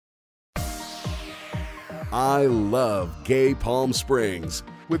I Love Gay Palm Springs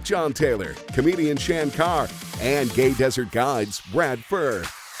with John Taylor, comedian Shan Carr, and Gay Desert Guide's Brad Furr.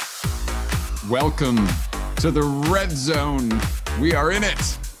 Welcome to the Red Zone. We are in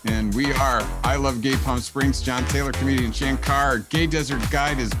it. And we are I Love Gay Palm Springs, John Taylor, comedian Shan Carr. Gay Desert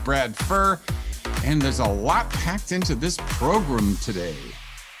Guide is Brad Furr. And there's a lot packed into this program today.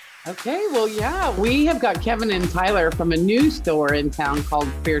 Okay, well, yeah, we have got Kevin and Tyler from a new store in town called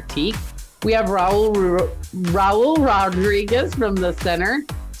Fertique. We have Raul Rodriguez from the center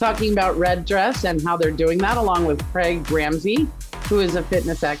talking about Red Dress and how they're doing that, along with Craig Ramsey, who is a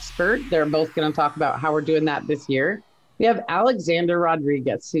fitness expert. They're both going to talk about how we're doing that this year. We have Alexander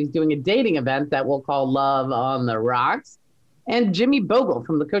Rodriguez, who's doing a dating event that we'll call Love on the Rocks, and Jimmy Bogle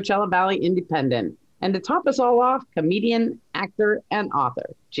from the Coachella Valley Independent. And to top us all off, comedian, actor, and author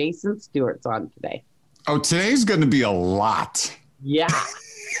Jason Stewart's on today. Oh, today's going to be a lot. Yeah.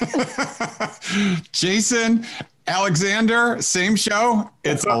 Jason, Alexander, same show.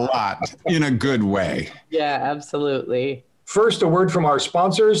 It's a lot in a good way. Yeah, absolutely. First, a word from our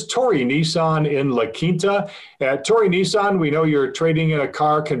sponsors, Torrey Nissan in La Quinta. At Torrey Nissan, we know your trading in a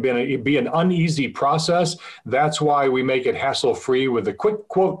car can be an uneasy process. That's why we make it hassle-free with the quick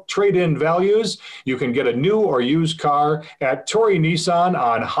quote trade-in values. You can get a new or used car at Torrey Nissan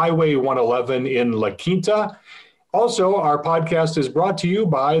on Highway 111 in La Quinta. Also, our podcast is brought to you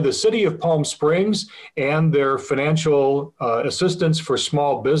by the City of Palm Springs and their financial assistance for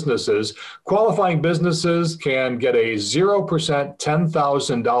small businesses. Qualifying businesses can get a 0%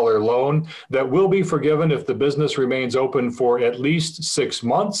 $10,000 loan that will be forgiven if the business remains open for at least 6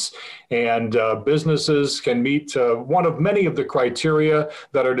 months. And businesses can meet one of many of the criteria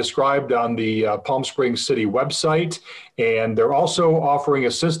that are described on the Palm Springs City website. And they're also offering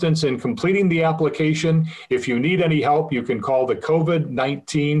assistance in completing the application. If you need any help, you can call the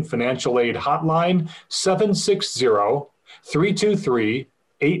COVID-19 Financial Aid Hotline,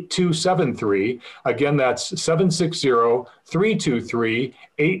 760-323-8273. Again, that's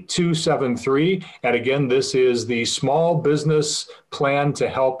 760-323-8273. And again, this is the small business plan to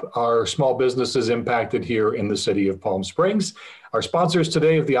help our small businesses impacted here in the city of Palm Springs. Our sponsors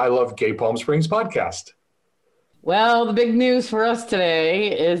today of the I Love Gay Palm Springs podcast. Well, the big news for us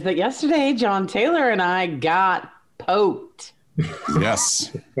today is that yesterday, John Taylor and I got poked.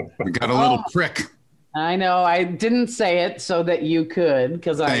 Yes, we got a little prick. I know. I didn't say it so that you could,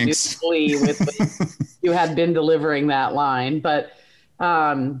 because I do believe you had been delivering that line. But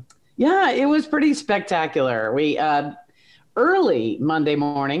yeah, it was pretty spectacular. We early Monday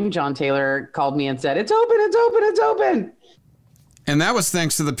morning, John Taylor called me and said, "It's open, it's open, it's open." And that was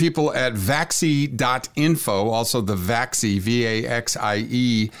thanks to the people at Vaxie.info, also the Vaxie,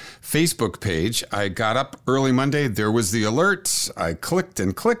 V-A-X-I-E Facebook page. I got up early Monday. There was the alert. I clicked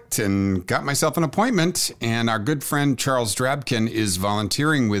and got myself an appointment. And our good friend Charles Drabkin is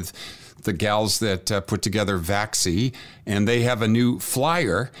volunteering with the gals that put together Vaxie. And they have a new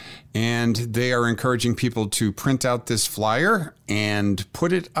flyer. And they are encouraging people to print out this flyer and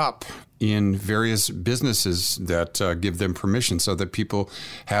put it up in various businesses that give them permission so that people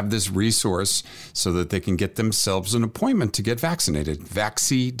have this resource so that they can get themselves an appointment to get vaccinated.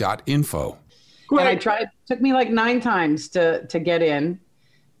 Vaxie.info. And I tried, it took me like 9 times to get in.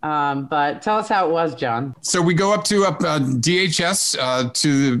 But tell us how it was, John. So we go up to DHS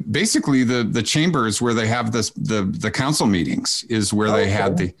to basically the chambers where they have the council meetings is where they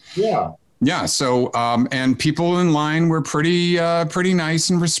had the... Yeah. So, and people in line were pretty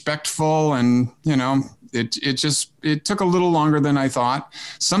nice and respectful. And, you know, it took a little longer than I thought.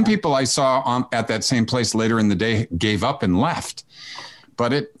 Some people I saw at that same place later in the day gave up and left,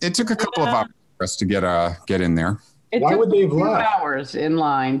 but it took a couple of hours for us to get in there. Why would they have left? 2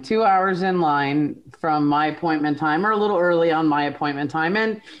 hours in line from my appointment time, or a little early on my appointment time.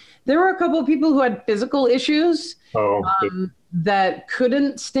 And there were a couple of people who had physical issues. That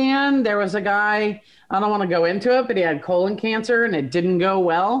couldn't stand. There was a guy, I don't want to go into it, but he had colon cancer and it didn't go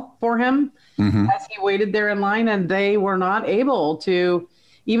well for him as he waited there in line, and they were not able to,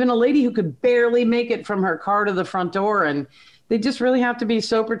 even a lady who could barely make it from her car to the front door. And they just really have to be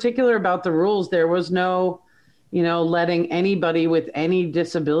so particular about the rules. There was no, letting anybody with any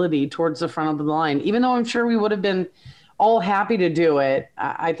disability towards the front of the line, even though I'm sure we would have been all happy to do it.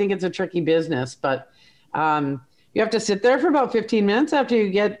 I think it's a tricky business, but, you have to sit there for about 15 minutes after you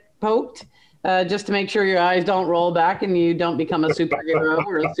get poked, just to make sure your eyes don't roll back and you don't become a superhero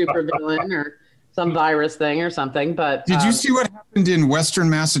or a supervillain or some virus thing or something. But did you see what happened in Western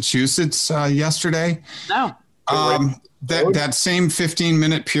Massachusetts yesterday? No. That same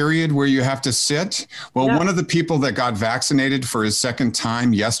 15-minute period where you have to sit. Well, one of the people that got vaccinated for his second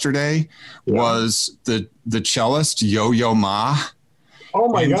time yesterday was the cellist Yo-Yo Ma. Oh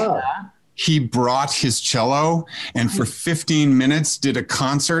my God. He brought his cello and for 15 minutes did a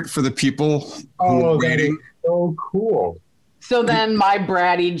concert for the people who were waiting. So cool. So then my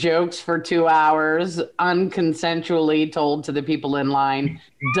bratty jokes for 2 hours, unconsensually told to the people in line,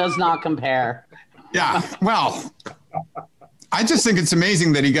 does not compare. Yeah, well, I just think it's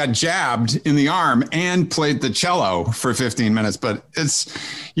amazing that he got jabbed in the arm and played the cello for 15 minutes. But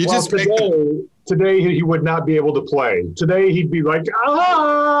today he would not be able to play. Today he'd be like,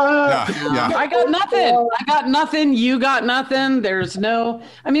 Yeah. I got nothing. You got nothing.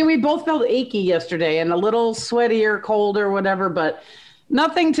 We both felt achy yesterday and a little sweaty or cold or whatever, but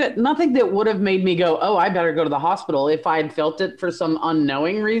nothing that would have made me go, oh, I better go to the hospital if I had felt it for some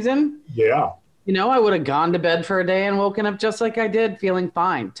unknowing reason. Yeah. I would have gone to bed for a day and woken up just like I did, feeling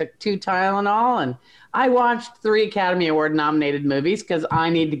fine. Took 2 Tylenol and I watched 3 Academy Award nominated movies because I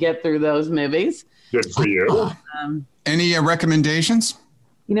need to get through those movies. Good for you. Any recommendations?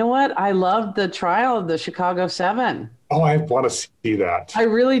 You know what? I loved the trial of the Chicago 7. Oh, I want to see that. I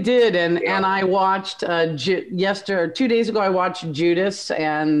really did. And I watched 2 days ago, I watched Judas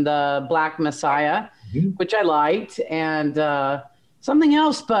and the Black Messiah, which I liked. And something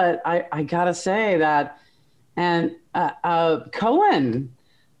else, but I got to say that, and Cohen,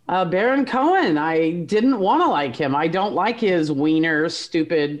 Baron Cohen, I didn't want to like him. I don't like his wiener,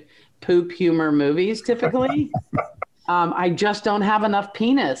 stupid poop humor movies typically. I just don't have enough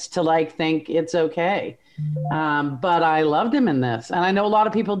penis to think it's okay. But I loved him in this, and I know a lot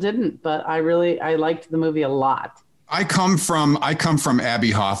of people didn't, but I liked the movie a lot. I come from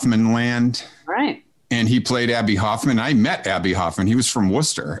Abbie Hoffman land. Right. And he played Abbie Hoffman. I met Abbie Hoffman. He was from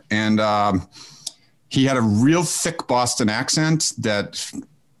Worcester, and he had a real thick Boston accent that,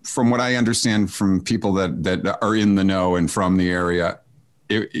 from what I understand from people that are in the know and from the area,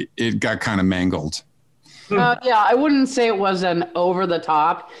 it got kind of mangled. Yeah, I wouldn't say it was an over the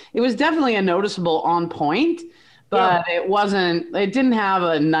top. It was definitely a noticeable on point, but it didn't have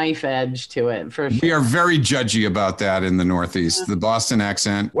a knife edge to it for sure. We are very judgy about that in the Northeast, the Boston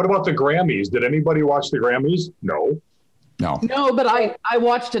accent. What about the Grammys? Did anybody watch the Grammys? No, but I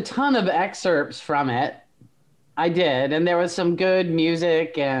watched a ton of excerpts from it. I did. And there was some good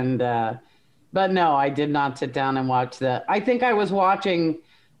music but no, I did not sit down and watch I think I was watching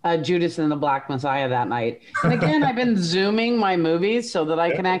Judas and the Black Messiah that night. And again, I've been Zooming my movies so that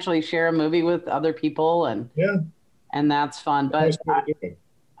I can actually share a movie with other people and that's fun. But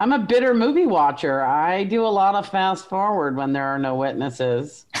I'm a bitter movie watcher. I do a lot of fast forward when there are no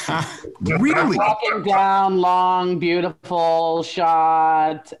witnesses. Really? Walking down long, beautiful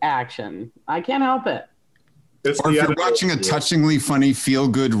shot action. I can't help it. Or if you're watching a touchingly funny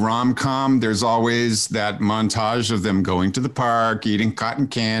feel-good rom-com, there's always that montage of them going to the park, eating cotton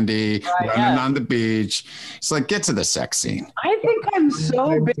candy, running on the beach. It's like, get to the sex scene. I think I'm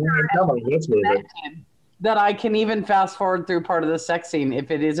so bitter that I can even fast forward through part of the sex scene if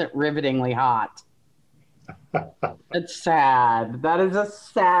it isn't rivetingly hot. It's sad. That is a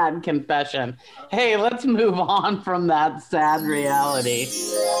sad confession. Hey, let's move on from that sad reality.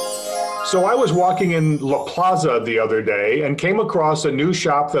 So I was walking in La Plaza the other day and came across a new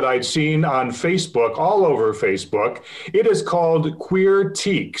shop that I'd seen on Facebook, all over Facebook. It is called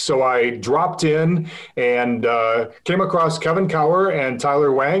Queertique. So I dropped in and came across Kevin Cower and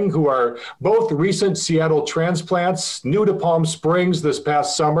Tyler Wang, who are both recent Seattle transplants, new to Palm Springs this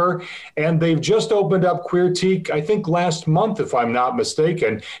past summer. And they've just opened up Queertique, I think last month, if I'm not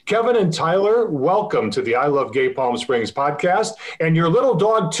mistaken. Kevin and Tyler, welcome to the I Love Gay Palm Springs podcast, and your little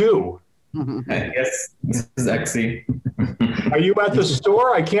dog too. Yes, this is Exy. Are you at the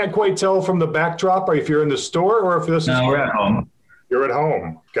store? I can't quite tell from the backdrop if you're in the store or if this is... No, we're at home. You're at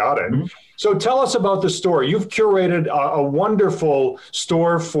home. Got it. Mm-hmm. So tell us about the store. You've curated a wonderful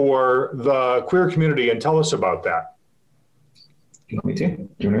store for the queer community, and tell us about that. You want me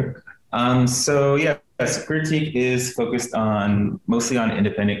to? So yes, Queertique is focused mostly on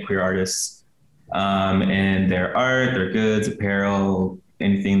independent queer artists and their art, their goods, apparel,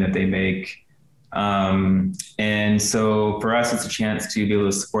 anything that they make. And so for us, it's a chance to be able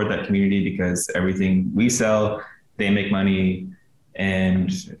to support that community because everything we sell, they make money.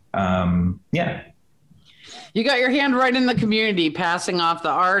 And you got your hand right in the community, passing off the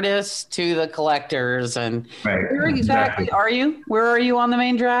artists to the collectors. And where exactly are you? Where are you on the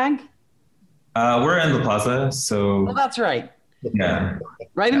main drag? We're in La Plaza. So that's right. Yeah.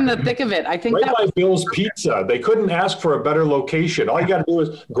 Right in the thick of it. I think Right that by Bill's Pizza. They couldn't ask for a better location. All you got to do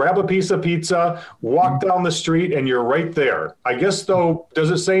is grab a piece of pizza, walk down the street, and you're right there. I guess, though, does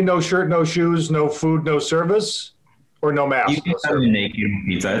it say no shirt, no shoes, no food, no service? Or no mask? You can have a naked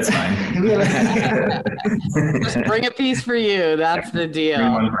pizza. It's fine. just bring a piece for you. That's the deal.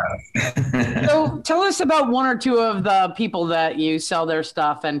 So tell us about one or two of the people that you sell their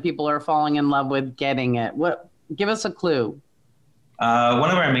stuff and people are falling in love with getting it. Give us a clue.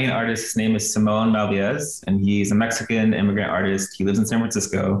 One of our main artists, his name is Simon Malviez, and he's a Mexican immigrant artist. He lives in San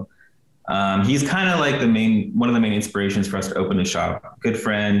Francisco. He's kind of like one of the main inspirations for us to open the shop. Good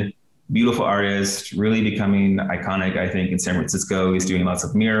friend, beautiful artist, really becoming iconic, I think, in San Francisco. He's doing lots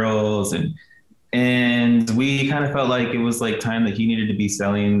of murals, and we kind of felt like it was like time that he needed to be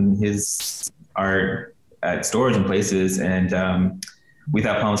selling his art at stores and places. And we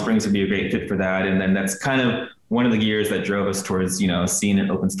thought Palm Springs would be a great fit for that. And then that's kind of one of the gears that drove us towards, seeing an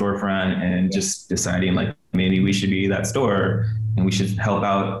open storefront and just deciding like maybe we should be that store and we should help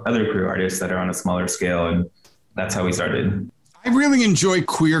out other queer artists that are on a smaller scale. And that's how we started. I really enjoy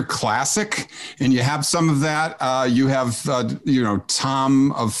Queer Classic, and you have some of that. You have,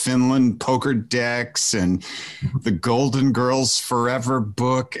 Tom of Finland, Poker Decks, and the Golden Girls Forever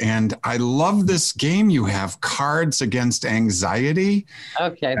book. And I love this game you have, Cards Against Anxiety.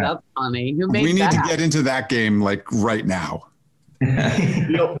 Okay, that's funny. Who made We need that? to get into that game like right now.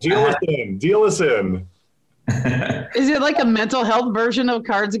 Deal us in. Is it like a mental health version of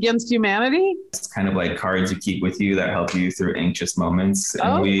Cards Against Humanity? It's kind of like cards you keep with you that help you through anxious moments. And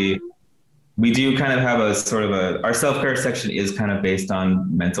Oh. we do kind of have a sort of our self-care section is kind of based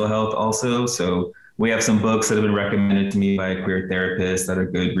on mental health also. So we have some books that have been recommended to me by queer therapists that are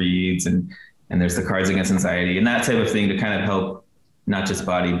good reads. And there's the Cards Against Anxiety and that type of thing to kind of help not just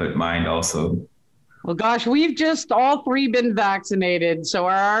body, but mind also. Well, gosh, we've just all three been vaccinated. So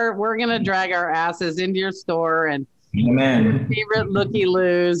we're going to drag our asses into your store and Amen. favorite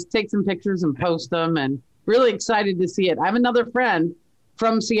looky-loos, take some pictures and post them, and really excited to see it. I have another friend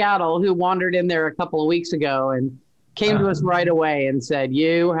from Seattle who wandered in there a couple of weeks ago and came to us right away and said,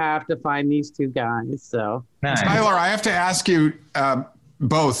 you have to find these two guys. So Nice. Tyler, I have to ask you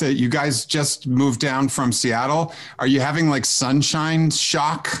both. You guys just moved down from Seattle. Are you having like sunshine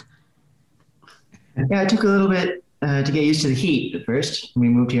shock? Yeah, it took a little bit to get used to the heat at first. We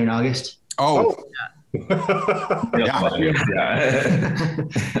moved here in August. Oh. Yeah.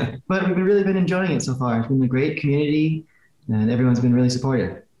 But we've really been enjoying it so far. It's been a great community and everyone's been really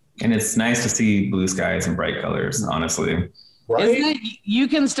supportive. And it's nice to see blue skies and bright colors, honestly. Right? Isn't it, you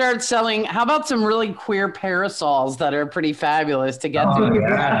can start selling, how about some really queer parasols that are pretty fabulous to get to?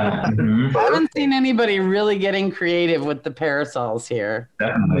 Yeah. Mhm. I haven't seen anybody really getting creative with the parasols here.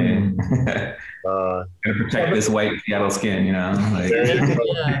 Definitely. Gotta protect this white Seattle skin, Like, There you go.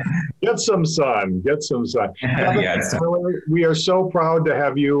 Yeah. Get some sun. yeah, it's We are so proud to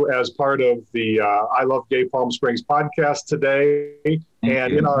have you as part of the I Love Gay Palm Springs podcast today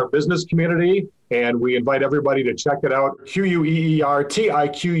and you. in our business community. And we invite everybody to check it out.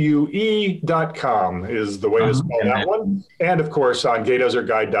 QUEERTIQUE.com is the way to spell that one. And of course, on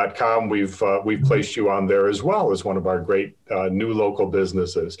GayDesertGuide.com, we've placed you on there as well as one of our great new local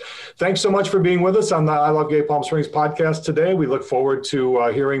businesses. Thanks so much for being with us on the I Love Gay Palm Springs podcast today. We look forward to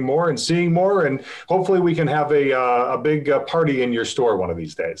hearing more and seeing more, and hopefully we can have a big party in your store one of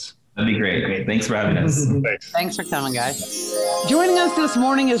these days. That'd be great. Thanks for having us. Thanks. Thanks for coming, guys. Joining us this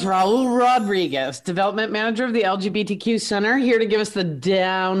morning is Raul Rodriguez, Development Manager of the LGBTQ Center, here to give us the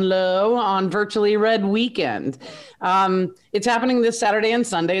down low on Virtually Red Weekend. It's happening this Saturday and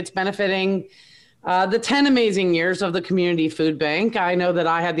Sunday. It's benefiting the 10 amazing years of the Community Food Bank. I know that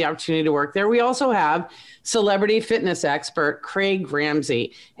I had the opportunity to work there. We also have celebrity fitness expert Craig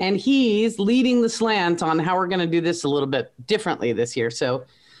Ramsey, and he's leading the slant on how we're going to do this a little bit differently this year. So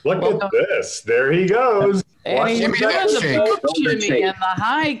Look at this. There he goes. and he's Jimmy doing the Shake. boat shimmy and the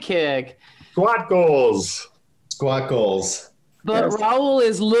high kick. Squat goals. Squat goals. But Yes. Raul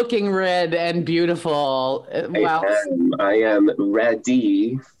is looking red and beautiful. Wow. I am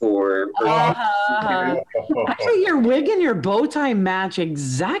ready for. Actually, your wig and your bow tie match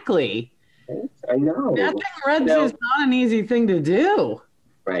exactly. I know. Matching reds No. is not an easy thing to do.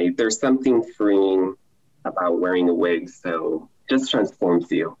 Right. There's something freeing about wearing a wig, so just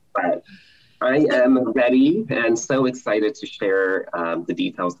transforms you. But I am ready and so excited to share the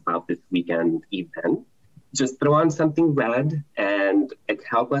details about this weekend event. Just throw on something red and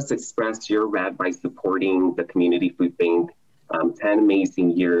help us express your red by supporting the Community Food Bank. 10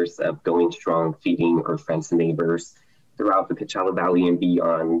 amazing years of going strong, feeding our friends and neighbors throughout the Coachella Valley and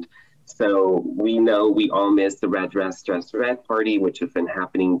beyond. So we know we all missed the Red Dress Red Party, which has been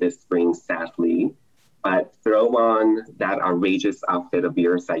happening this spring, sadly. But throw on that outrageous outfit of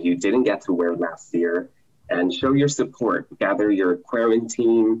yours that you didn't get to wear last year and show your support. Gather your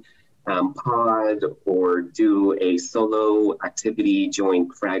quarantine pod or do a solo activity, join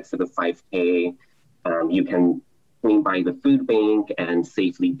Craig for the 5K. You can swing by the food bank and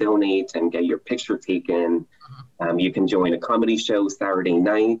safely donate and get your picture taken. You can join a comedy show Saturday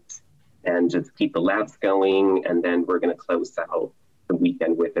night and just keep the laughs going. And then we're going to close out the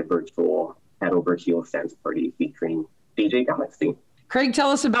weekend with a virtual Head Over Heels dance party featuring DJ Galaxy. Craig, tell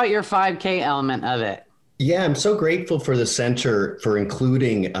us about your 5K element of it. Yeah, I'm so grateful for the center for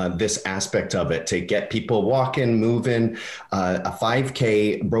including this aspect of it to get people walking, moving, a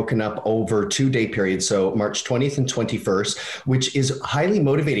 5K broken up over 2-day period. So March 20th and 21st, which is highly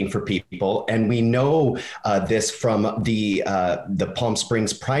motivating for people. And we know this from the Palm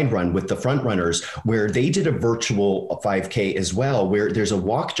Springs Pride Run with the front runners, where they did a virtual 5K as well, where there's a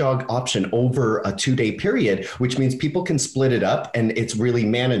walk jog option over a 2-day period, which means people can split it up and it's really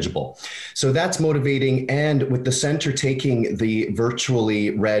manageable. So that's motivating. And with the center taking the virtually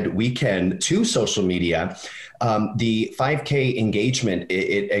red weekend to social media, the 5K engagement,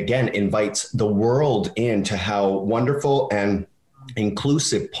 it again invites the world into how wonderful and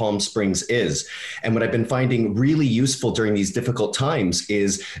inclusive Palm Springs is. And what I've been finding really useful during these difficult times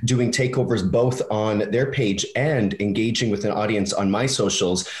is doing takeovers both on their page and engaging with an audience on my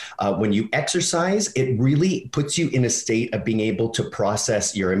socials. When you exercise, it really puts you in a state of being able to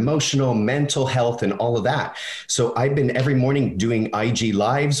process your emotional, mental health, and all of that. So I've been every morning doing IG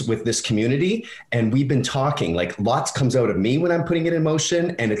lives with this community, and we've been talking, like lots comes out of me when I'm putting it in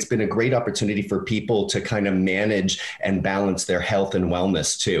motion. And it's been a great opportunity for people to kind of manage and balance their health and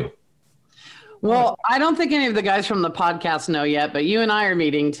wellness too. Well, I don't think any of the guys from the podcast know yet, but you and I are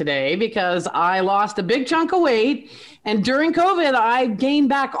meeting today because I lost a big chunk of weight. And during COVID, I gained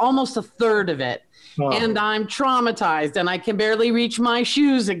back almost a third of it. Oh. And I'm traumatized and I can barely reach my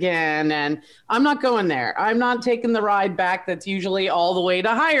shoes again. And I'm not going there. I'm not taking the ride back that's usually all the way to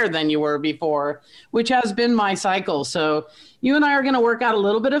higher than you were before, which has been my cycle. So you and I are going to work out a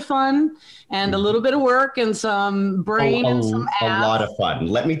little bit of fun and a little bit of work and some brain and some abs. A lot of fun.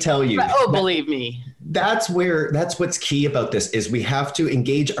 Let me tell you. Oh, believe me. That's what's key about this is we have to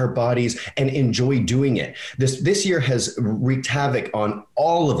engage our bodies and enjoy doing it. This year has wreaked havoc on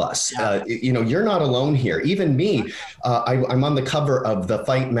all of us. Yeah. You're not alone here. Even me, I'm on the cover of the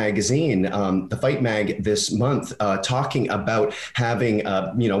Fight magazine, the Fight Mag this month, talking about having,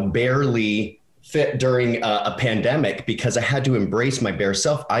 barely fit during a pandemic because I had to embrace my bare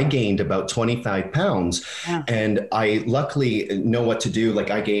self. I gained about 25 pounds and I luckily know what to do. Like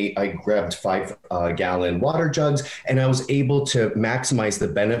I grabbed 5-gallon water jugs and I was able to maximize the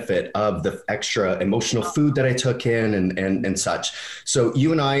benefit of the extra emotional food that I took in and such. So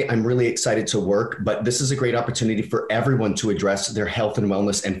you and I'm really excited to work, but this is a great opportunity for everyone to address their health and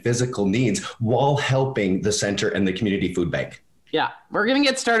wellness and physical needs while helping the center and the community food bank. Yeah, we're going to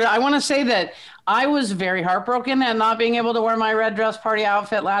get started. I want to say that I was very heartbroken at not being able to wear my red dress party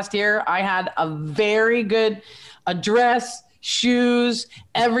outfit last year. I had a very good dress, shoes,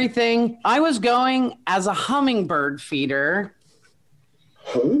 everything. I was going as a hummingbird feeder.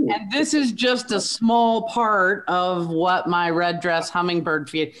 Ooh. And this is just a small part of what my red dress hummingbird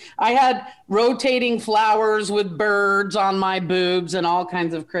feed. I had rotating flowers with birds on my boobs and all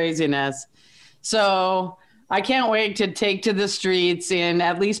kinds of craziness. So I can't wait to take to the streets in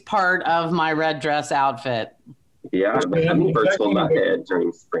at least part of my red dress outfit. Yeah, the hummingbirds will not hit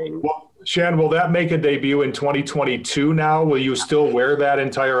during spring. Well, Shan, will that make a debut in 2022 now? Will you still wear that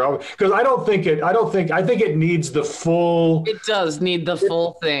entire outfit? Because I think it needs the full. It does need the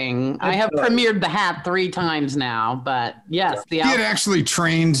full thing. I have premiered the hat 3 times now, but yes. You had actually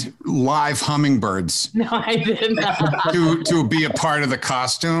trained live hummingbirds. No, I did not. to be a part of the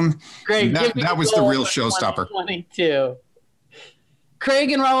costume. Great. That was the real showstopper. 2022.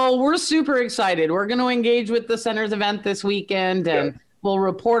 Craig and Raul, we're super excited. We're going to engage with the center's event this weekend and we'll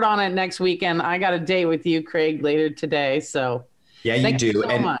report on it next weekend. I got a date with you, Craig, later today. So yeah, you do.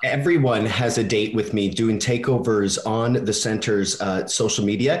 And everyone has a date with me doing takeovers on the center's social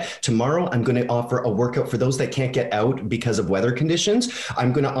media. Tomorrow, I'm going to offer a workout for those that can't get out because of weather conditions.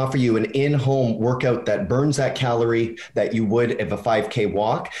 I'm going to offer you an in-home workout that burns that calorie that you would of a 5K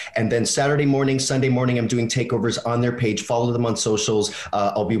walk. And then Saturday morning, Sunday morning, I'm doing takeovers on their page. Follow them on socials.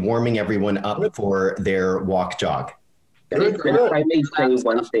 I'll be warming everyone up for their walk jog. And if I may say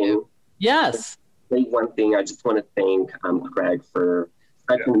one thing. Yes. One thing, I just want to thank Craig for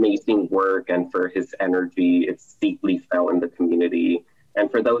such amazing work and for his energy. It's deeply felt in the community. And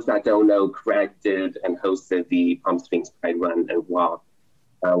for those that don't know, Craig did and hosted the Palm Springs Pride Run and Walk,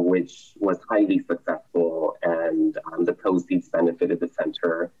 which was highly successful, and the proceeds benefited the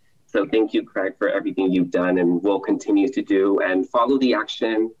center. So thank you, Craig, for everything you've done and will continue to do. And follow the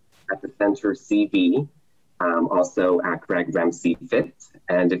action at the Center CV, also at Greg Ramsey Fit.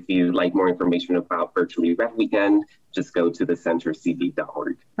 And if you'd like more information about Virtually Red Weekend, just go to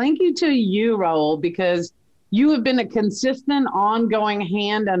thecentercv.org. Thank you to you, Raul, because you have been a consistent, ongoing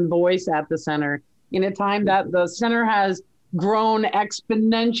hand and voice at the center in a time that the center has grown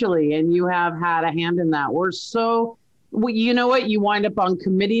exponentially, and you have had a hand in that. We're so, you know what, you wind up on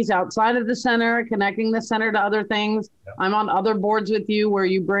committees outside of the center, connecting the center to other things. Yep. I'm on other boards with you where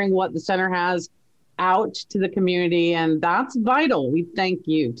you bring what the center has out to the community, and that's vital. We thank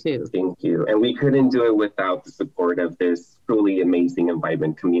you too. Thank you. And we couldn't do it without the support of this truly amazing and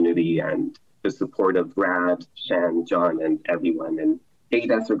vibrant community, and the support of Brad, Shan, John, and everyone. And Gay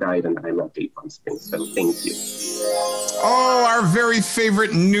Desert Guide, and I love Gay Palm Springs. So thank you. Oh, our very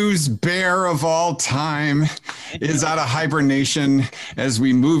favorite news bear of all time is out of hibernation as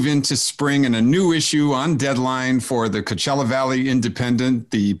we move into spring, and a new issue on deadline for the Coachella Valley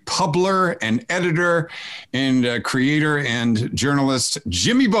Independent, the publer and editor and creator and journalist,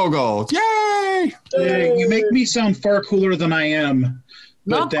 Jimmy Bogle. Yay! You make me sound far cooler than I am.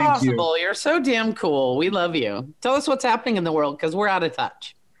 Not possible. You're so damn cool. We love you. Tell us what's happening in the world, because we're out of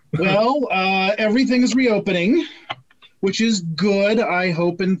touch. Well, everything is reopening, which is good, I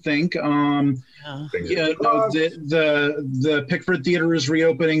hope and think. The Pickford Theater is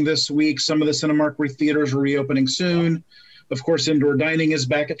reopening this week. Some of the Cinemark theaters are reopening soon. Of course, indoor dining is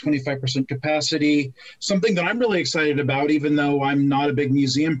back at 25% capacity. Something that I'm really excited about, even though I'm not a big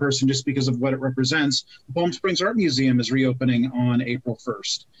museum person just because of what it represents, the Palm Springs Art Museum is reopening on April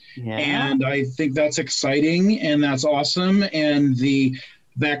 1st. Yeah. And I think that's exciting and that's awesome. And the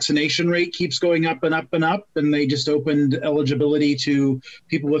vaccination rate keeps going up and up and up. And they just opened eligibility to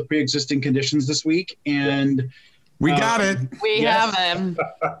people with pre-existing conditions this week. And we got it. We have him.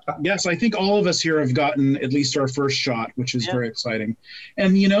 Yes, I think all of us here have gotten at least our first shot, which is very exciting.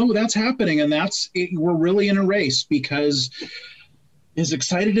 And, you know, that's happening. And we're really in a race, because as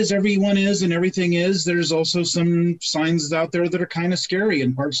excited as everyone is and everything is, there's also some signs out there that are kind of scary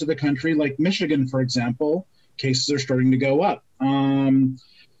in parts of the country, like Michigan, for example. Cases are starting to go up.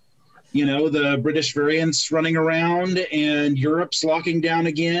 You know, the British variant's running around and Europe's locking down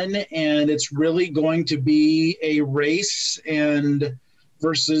again. And it's really going to be a race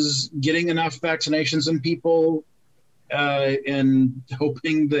versus getting enough vaccinations in people and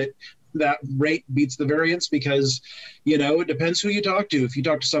hoping that rate beats the variants, because, you know, it depends who you talk to. If you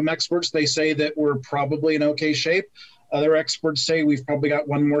talk to some experts, they say that we're probably in okay shape. Other experts say we've probably got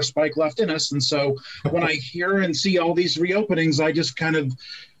one more spike left in us. And so when I hear and see all these reopenings, I just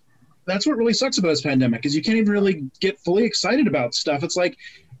that's what really sucks about this pandemic, is you can't even really get fully excited about stuff. It's like,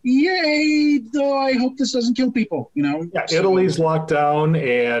 yay, though, I hope this doesn't kill people, you know? Yeah, Italy's locked down,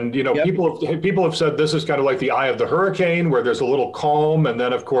 and, you know, people have said this is kind of like the eye of the hurricane, where there's a little calm, and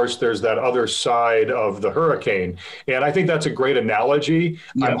then, of course, there's that other side of the hurricane. And I think that's a great analogy.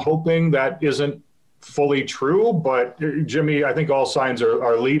 Yeah. I'm hoping that isn't fully true, but Jimmy, I think all signs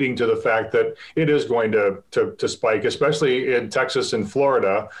are leading to the fact that it is going to spike, especially in Texas and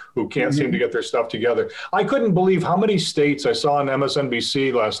Florida, who can't seem to get their stuff together. I couldn't believe how many states, I saw on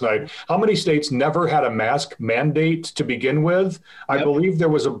MSNBC last night, how many states never had a mask mandate to begin with. I believe there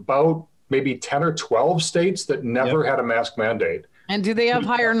was about maybe 10 or 12 states that never had a mask mandate. And do they have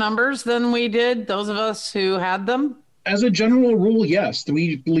higher numbers than we did, those of us who had them? As a general rule, yes.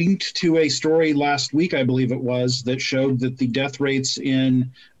 We linked to a story last week, I believe it was, that showed that the death rates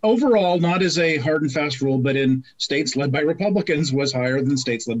in overall, not as a hard and fast rule, but in states led by Republicans, was higher than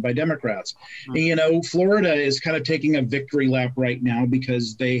states led by Democrats. And, you know, Florida is kind of taking a victory lap right now,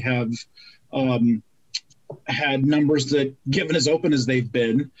 because they have had numbers that, given as open as they've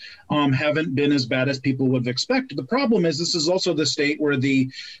been, haven't been as bad as people would have expected. The problem is this is also the state where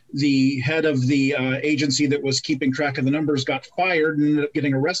the head of the agency that was keeping track of the numbers got fired and ended up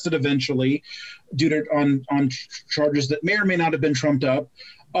getting arrested eventually due to on charges that may or may not have been trumped up.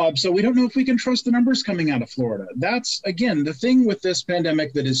 So we don't know if we can trust the numbers coming out of Florida. That's, again, the thing with this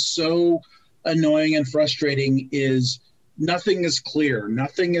pandemic that is so annoying and frustrating is nothing is clear.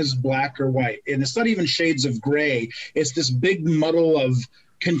 Nothing is black or white. And it's not even shades of gray. It's this big muddle of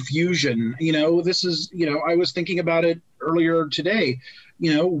confusion. You know, this is, you know, I was thinking about it earlier today.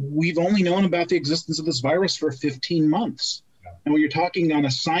 You know, we've only known about the existence of this virus for 15 months. And when you're talking on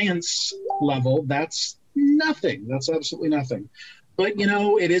a science level, that's nothing. That's absolutely nothing. But,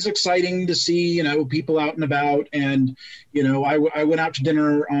 it is exciting to see, people out and about. And, I went out to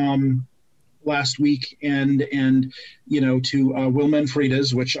dinner last week and to Wilma and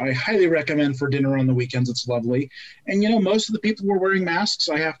Frida's, which I highly recommend for dinner on the weekends. It's lovely. And, most of the people were wearing masks.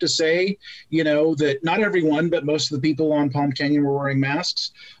 I have to say, that not everyone, but most of the people on Palm Canyon were wearing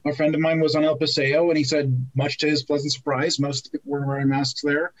masks. A friend of mine was on El Paseo, and he said, much to his pleasant surprise, most of the people were wearing masks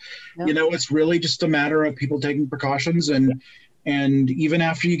there. Yep. It's really just a matter of people taking precautions and even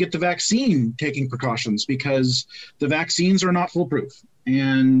after you get the vaccine, taking precautions, because the vaccines are not foolproof.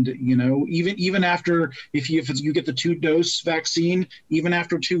 And, even after, if you get the 2-dose vaccine, even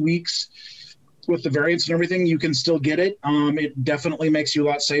after 2 weeks with the variants and everything, you can still get it. It definitely makes you a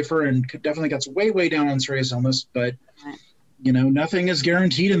lot safer and definitely gets way, way down on serious illness. But, nothing is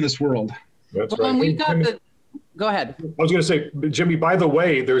guaranteed in this world. That's right. We've got go ahead. I was going to say, Jimmy, by the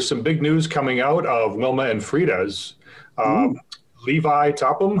way, there's some big news coming out of Wilma and Frida's. Levi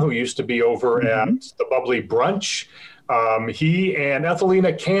Topham, who used to be over at the Bubbly Brunch, he and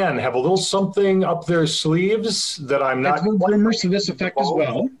Ethelina Can have a little something up their sleeves that I'm not. I've heard rumors to this effect as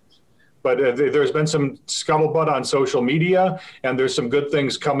well. But there's been some scuttlebutt on social media, and there's some good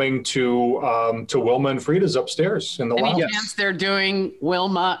things coming to Wilma and Frida's upstairs in the lounge. Any chance they're doing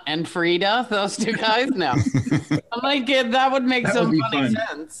Wilma and Frida, those two guys? No. I'm like, that would make some funny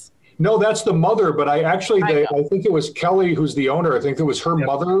sense. No, that's the mother, but I think it was Kelly who's the owner. I think it was her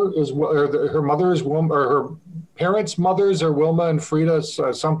mother her mother's Wilma, or her parents' mothers are Wilma and Frida,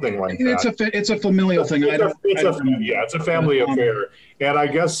 something like that. It's a familial thing. It's a family affair, and I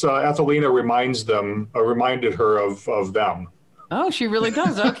guess Ethelina reminded her of them. Oh, she really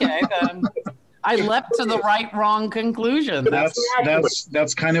does. Okay, then I leapt to the wrong conclusion.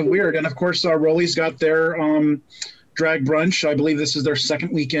 That's kind of weird. And of course, Rolly's got their drag brunch. I believe this is their second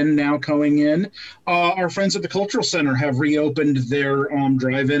weekend now going in. Our friends at the Cultural Center have reopened their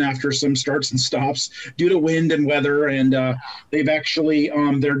drive-in after some starts and stops due to wind and weather. And they've actually,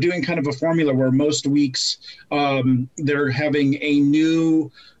 they're doing kind of a formula where most weeks they're having a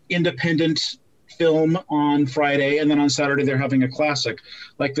new independent film on Friday, and then on Saturday they're having a classic.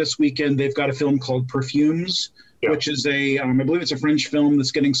 Like this weekend, they've got a film called Perfumes, which is I believe it's a French film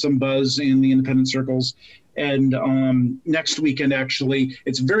that's getting some buzz in the independent circles. And next weekend, actually,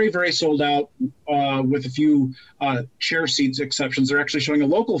 it's very, very sold out with a few chair seats exceptions. They're actually showing a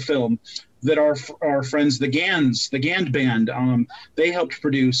local film that our friends, the Gand Band, they helped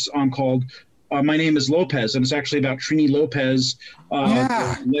produce called My Name is Lopez. And it's actually about Trini Lopez,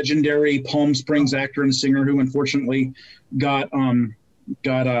 the legendary Palm Springs actor and singer who unfortunately got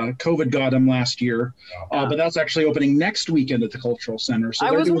COVID got him last year, but that's actually opening next weekend at the Cultural Center. So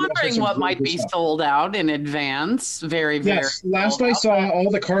I was wondering what might be sold out in advance. Very, yes. Last I saw, all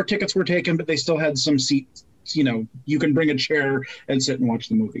the car tickets were taken, but they still had some seats. You can bring a chair and sit and watch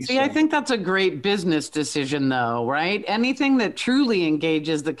the movie. See, I think that's a great business decision, though, right? Anything that truly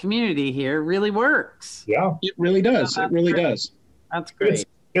engages the community here really works. Yeah, it really does. So it really does. That's great.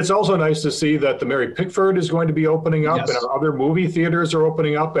 It's also nice to see that the Mary Pickford is going to be opening up, and our other movie theaters are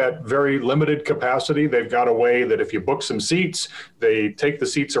opening up at very limited capacity. They've got a way that if you book some seats, they take the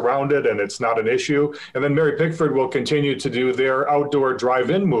seats around it, and it's not an issue. And then Mary Pickford will continue to do their outdoor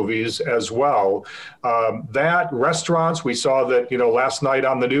drive-in movies as well. Restaurants, we saw that, last night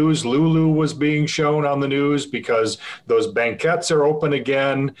on the news, Lulu was being shown on the news because those banquettes are open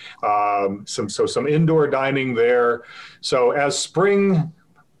again. Some indoor dining there. So as spring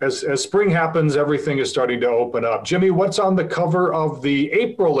happens, everything is starting to open up. Jimmy, what's on the cover of the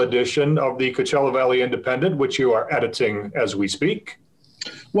April edition of the Coachella Valley Independent, which you are editing as we speak?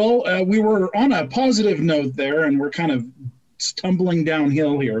 Well, we were on a positive note there, and we're kind of tumbling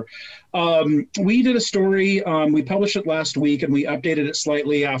downhill here. We did a story, we published it last week, and we updated it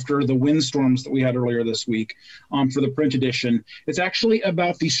slightly after the windstorms that we had earlier this week for the print edition. It's actually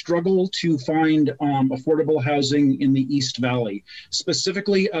about the struggle to find affordable housing in the East Valley,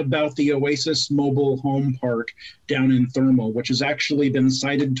 specifically about the Oasis Mobile Home Park down in Thermal, which has actually been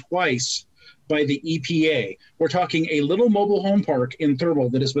cited twice by the EPA. We're talking a little mobile home park in Thermal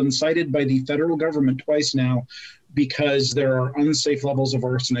that has been cited by the federal government twice now because there are unsafe levels of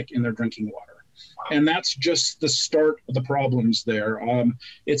arsenic in their drinking water. And that's just the start of the problems there.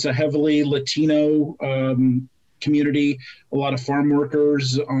 It's a heavily Latino community, a lot of farm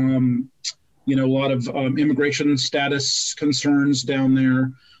workers, a lot of immigration status concerns down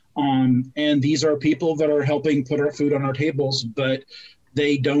there. And these are people that are helping put our food on our tables, but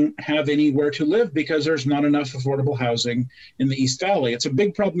they don't have anywhere to live because there's not enough affordable housing in the East Valley. It's a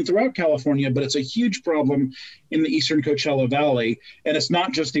big problem throughout California, but it's a huge problem in the Eastern Coachella Valley. And it's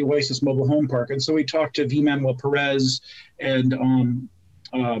not just the Oasis Mobile Home Park. And so we talked to V. Manuel Perez and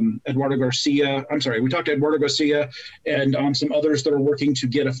Eduardo Garcia. We talked to Eduardo Garcia and some others that are working to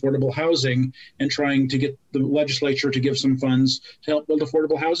get affordable housing and trying to get the legislature to give some funds to help build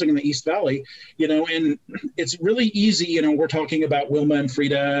affordable housing in the East Valley. And it's really easy, we're talking about Wilma and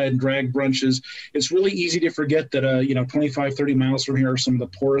Frida and drag brunches. It's really easy to forget that, 25, 30 miles from here are some of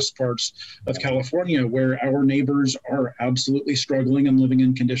the poorest parts of California, where our neighbors are absolutely struggling and living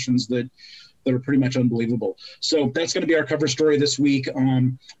in conditions that are pretty much unbelievable. So that's going to be our cover story this week.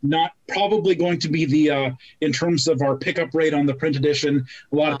 Not probably going to be the, in terms of our pickup rate on the print edition,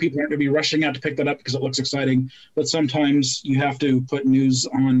 a lot of people aren't going to be rushing out to pick that up because it looks exciting, but sometimes you have to put news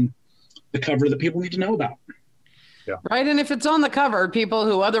on the cover that people need to know about. Yeah. Right. And if it's on the cover, people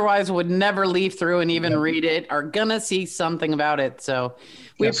who otherwise would never leaf through and even read it are going to see something about it. So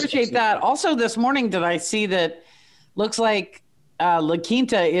we appreciate that. Also this morning, did I see that looks like La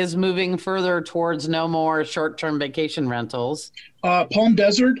Quinta is moving further towards no more short-term vacation rentals. Palm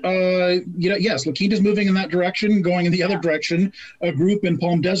Desert, yes, La Quinta is moving in that direction, going in the other direction. A group in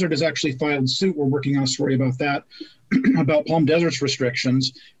Palm Desert has actually filed suit. We're working on a story about that, about Palm Desert's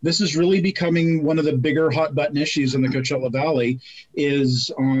restrictions. This is really becoming one of the bigger hot-button issues in the Coachella Valley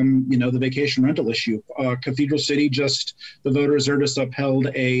is, the vacation rental issue. Cathedral City the voters there just upheld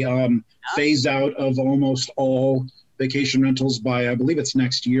a phase-out of almost all vacation rentals by, I believe it's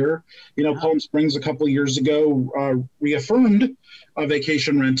next year. Palm Springs a couple of years ago reaffirmed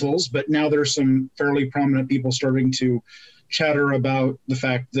vacation rentals, but now there's some fairly prominent people starting to chatter about the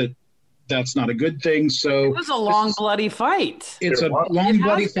fact that that's not a good thing. So it was a long, bloody fight. It's a long,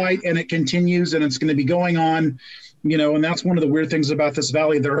 bloody fight, and it continues, and it's going to be going on. And that's one of the weird things about this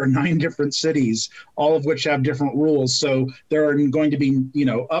valley. There are 9 different cities, all of which have different rules. So there are going to be,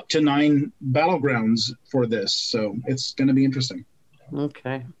 up to 9 battlegrounds for this. So it's going to be interesting.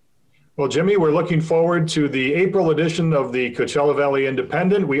 Okay. Well, Jimmy, we're looking forward to the April edition of the Coachella Valley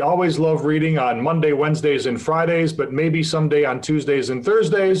Independent. We always love reading on Monday, Wednesdays, and Fridays, but maybe someday on Tuesdays and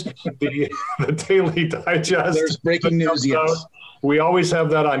Thursdays, the Daily Digest. There's breaking news, yes. We always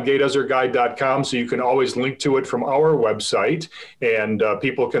have that on GayDesertGuide.com, so you can always link to it from our website. And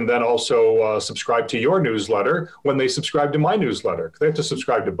people can then also subscribe to your newsletter when they subscribe to my newsletter. They have to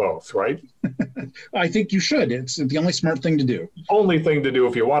subscribe to both, right? I think you should. It's the only smart thing to do. Only thing to do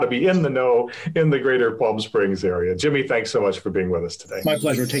if you want to be in the know in the greater Palm Springs area. Jimmy, thanks so much for being with us today. My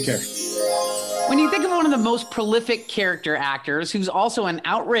pleasure. Take care. When you think of one of the most prolific character actors who's also an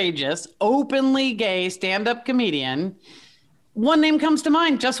outrageous, openly gay stand-up comedian, one name comes to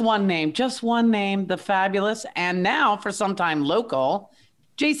mind, just one name, the fabulous, and now for some time local,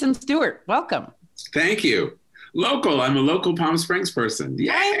 Jason Stewart. Welcome. Thank you. Local. I'm a local Palm Springs person.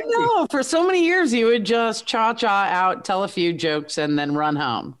 Yeah. I know. For so many years, you would just cha-cha out, tell a few jokes, and then run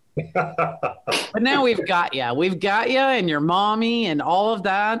home. But now we've got you. We've got you and your mommy and all of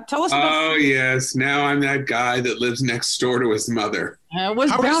that. Tell us about. Oh, yes. Now I'm that guy that lives next door to his mother. It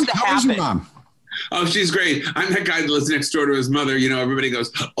was bound to happen. How is your mom? Oh, she's great. I'm that guy that lives next door to his mother. Everybody goes,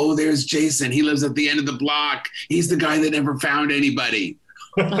 oh, there's Jason. He lives at the end of the block. He's the guy that never found anybody.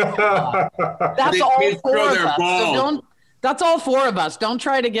 That's all 4 of us. So that's all 4 of us. Don't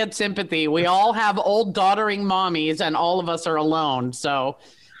try to get sympathy. We all have old doddering mommies and all of us are alone. So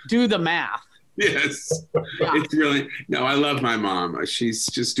do the math. Yes. Yeah. It's really, no, I love my mom. She's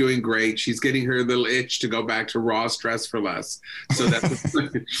just doing great. She's getting her little itch to go back to Ross Dress for Less. So that's,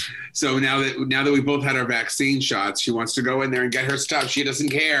 so now that we both had our vaccine shots, she wants to go in there and get her stuff. She doesn't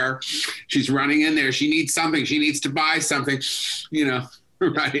care. She's running in there. She needs something. She needs to buy something,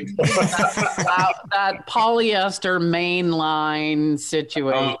 right. that polyester mainline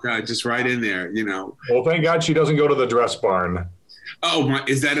situation. Oh God, just right in there, Well, thank God she doesn't go to the dress barn. Oh,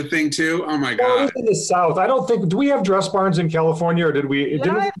 is that a thing too? Oh my God! Well, in the South, I don't think. Do we have dress barns in California, or did we?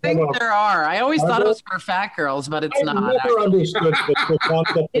 Yeah, I think there are. I always thought it was for fat girls, but it's not. I never understood the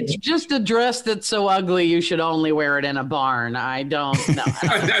concept. It's just a dress that's so ugly you should only wear it in a barn. I don't know.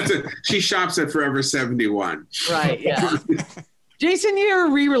 She shops at Forever 71. Right. Yeah. Jason,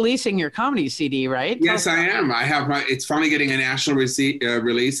 you're re-releasing your comedy CD, right? Yes, I am. I have it's finally getting a national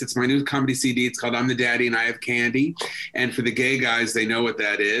release. It's my new comedy CD. It's called I'm the Daddy and I Have Candy. And for the gay guys, they know what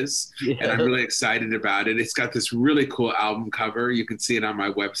that is. Yeah. And I'm really excited about it. It's got this really cool album cover. You can see it on my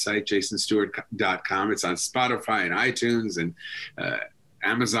website, jasonstewart.com. It's on Spotify and iTunes and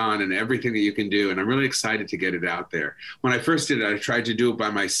Amazon and everything that you can do. And I'm really excited to get it out there. When I first did it, I tried to do it by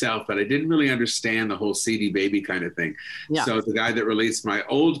myself, but I didn't really understand the whole CD Baby kind of thing. Yeah. So the guy that released my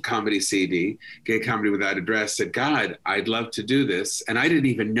old comedy CD, Gay Comedy Without Address, said, God, I'd love to do this. And I didn't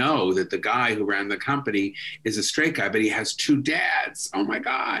even know that the guy who ran the company is a straight guy, but he has 2 dads. Oh my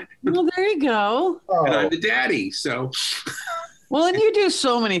God. Well, there you go. And I'm the daddy, so... Well, and you do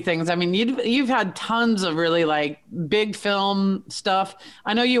so many things. I mean, you've had tons of really like big film stuff.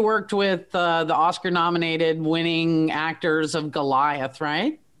 I know you worked with the Oscar-nominated winning actors of Goliath,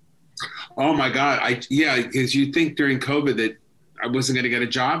 right? Oh my God! Because you think during COVID that I wasn't going to get a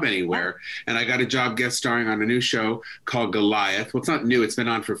job anywhere, and I got a job guest starring on a new show called Goliath. Well, it's not new; it's been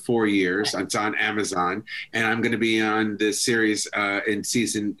on for 4 years. It's on Amazon, and I'm going to be on this series in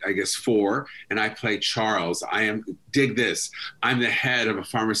season, I guess, 4. And I play Charles. Dig this. I'm the head of a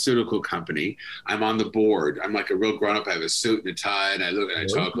pharmaceutical company. I'm on the board. I'm like a real grown-up. I have a suit and a tie, and I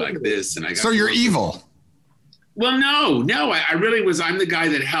talk like this. And so you're evil. Well, no, I really was. I'm the guy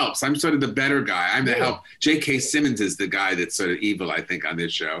that helps. I'm sort of the better guy. I'm the help. J.K. Simmons is the guy that's sort of evil, I think, on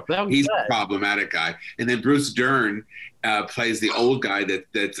this show. He's the problematic guy. And then Bruce Dern plays the old guy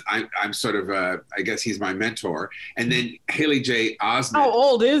I'm sort of, I guess he's my mentor. And then Haley J. Osment. How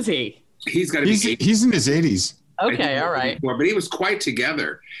old is he? He's got to be 80. He's in his 80s. Okay, all right. But he was quite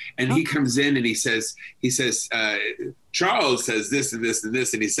together. And he comes in and he says, Charles says this and this and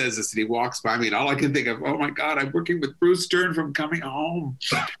this, and he says this, and he walks by me, and all I can think of, oh my God, I'm working with Bruce Dern from Coming Home,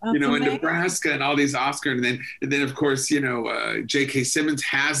 in Nebraska, and all these Oscars, and then of course, J.K. Simmons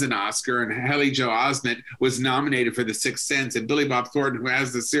has an Oscar, and Haley Joe Osment was nominated for The Sixth Sense, and Billy Bob Thornton, who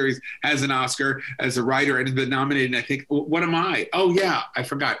has the series, has an Oscar as a writer and has been nominated. And I think, what am I? Oh yeah, I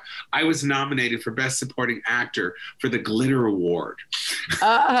forgot. I was nominated for Best Supporting Actor for the Glitter Award.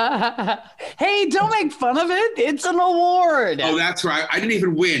 Hey, don't make fun of it. It's an award. Oh, that's right. I didn't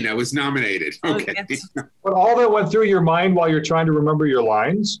even win. I was nominated. Okay. But all that went through your mind while you're trying to remember your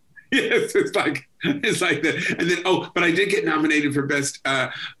lines? Yes, it's like that. And then, but I did get nominated for best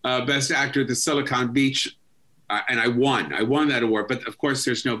actor at the Silicon Beach, and I won. I won that award. But of course,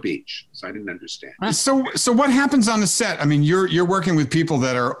 there's no beach, so I didn't understand. So what happens on the set? I mean, you're working with people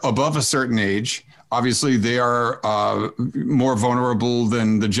that are above a certain age. Obviously, they are more vulnerable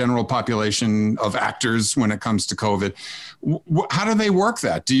than the general population of actors when it comes to COVID. How do they work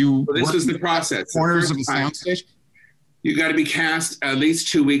that? Do you? Well, this is the process. Corners of the soundstage. You got to be cast at least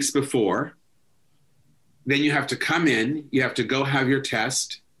 2 weeks before. Then you have to come in. You have to go have your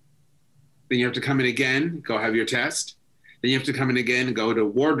test. Then you have to come in again, go have your test. Then you have to come in again and go to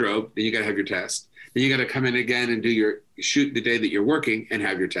wardrobe. Then you got to have your test. Then you got to come in again and do your shoot the day that you're working and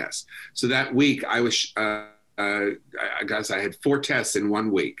have your test. So that week I was, I guess I had 4 tests in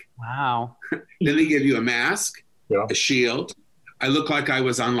 1 week. Wow. Then they give you a mask, a shield. I look like I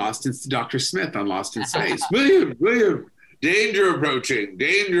was on Dr. Smith on Lost in Space. William, danger approaching.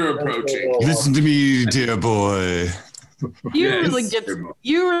 Listen to me, dear boy. You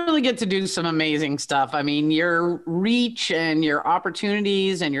really get to do some amazing stuff. I mean, your reach and your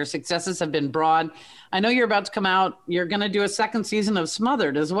opportunities and your successes have been broad. I know you're about to come out. You're going to do a 2nd season of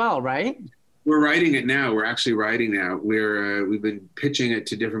Smothered as well, right? We're writing it now. We're actually writing now. We've been pitching it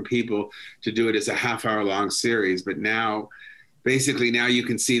to different people to do it as a half-hour-long series, but now you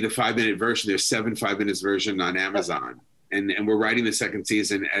can see the 5-minute version. There's 7 5-minute versions on Amazon, and we're writing the 2nd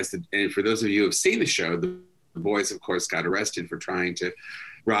season. And for those of you who have seen the show, the boys, of course, got arrested for trying to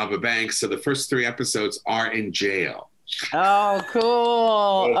rob a bank. So the first 3 episodes are in jail. Oh,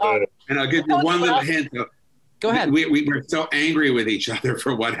 cool. And I'll give you one little hint. Go ahead. We're so angry with each other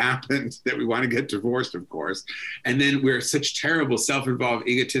for what happened that we want to get divorced, of course. And then we're such terrible, self-involved,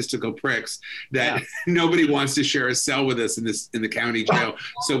 egotistical pricks that nobody wants to share a cell with us in the county jail.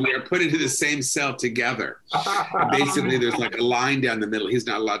 So we are put into the same cell together. And basically, there's like a line down the middle. He's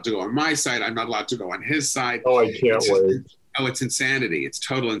not allowed to go on my side. I'm not allowed to go on his side. Oh, I can't wait. Oh, it's insanity. It's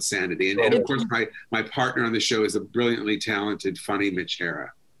total insanity. And of course, my partner on the show is a brilliantly talented, funny Mitch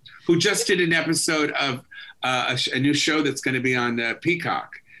Hara, who just did an episode of a new show that's going to be on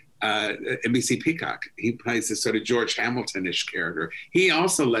Peacock, NBC Peacock. He plays this sort of George Hamilton-ish character. He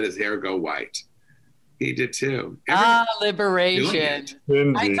also let his hair go white. He did too. Liberation.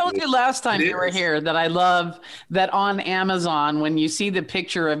 I told you last time you were here that I love that on Amazon, when you see the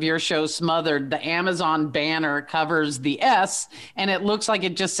picture of your show Smothered, the Amazon banner covers the S and it looks like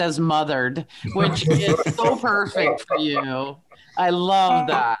it just says Mothered, which is so perfect for you. I love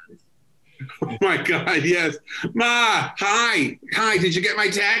that. Oh my God, yes. Ma, hi. Did you get my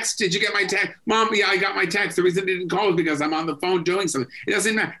text? Mom, yeah, I got my text. The reason I didn't call is because I'm on the phone doing something. It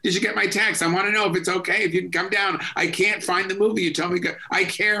doesn't matter. Did you get my text? I want to know if it's okay, if you can come down. I can't find the movie. You told me I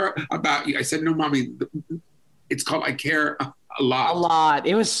care about you. I said, no, Mommy, it's called I Care a Lot. A lot.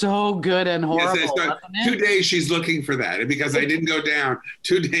 It was so good and horrible. Yes, wasn't it? 2 days she's looking for that. And because I didn't go down,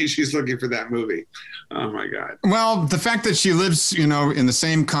 2 days she's looking for that movie. Oh my God. Well, the fact that she lives, in the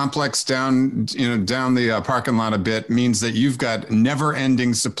same complex down the parking lot a bit means that you've got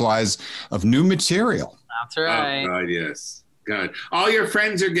never-ending supplies of new material. That's right. Oh God, yes. God, all your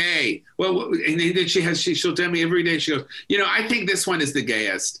friends are gay. Well, and then she'll tell me every day. She goes, I think this one is the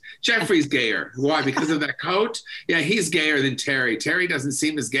gayest. Jeffrey's gayer. Why? Because of that coat? Yeah, he's gayer than Terry. Terry doesn't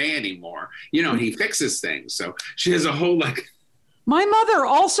seem as gay anymore. He fixes things. So she has a whole My mother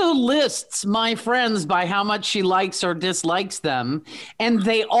also lists my friends by how much she likes or dislikes them, and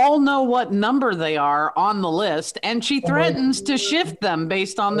they all know what number they are on the list, and she threatens to shift them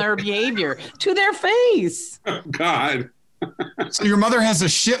based on their behavior to their face. Oh, God. So your mother has a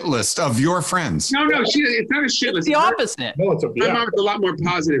shit list of your friends. No, it's not a shit list. It's the opposite. No, my mom's a lot more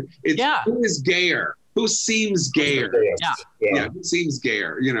positive. It's who is gayer? Who seems gayer? Yeah, who seems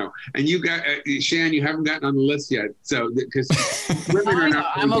gayer? And you got Shan. You haven't gotten on the list yet, so because women are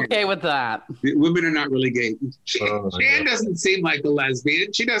not. I'm okay with that. Women are not really gay. Shan doesn't seem like a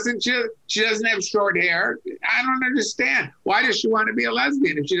lesbian. She doesn't. She doesn't have short hair. I don't understand. Why does she want to be a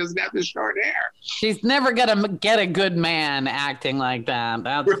lesbian if she doesn't have the short hair? She's never gonna get a good man acting like that.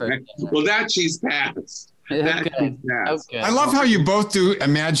 That's right. Well, that she's passed. Okay. I love how you both do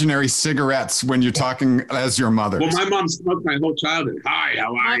imaginary cigarettes when you're talking as your mother. Well, my mom smoked my whole childhood. Hi,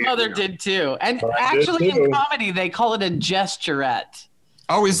 how are you? My mother did too. And actually in comedy, they call it a gesturette.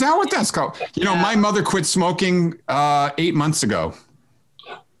 Oh, is that what that's called? My mother quit smoking 8 months ago.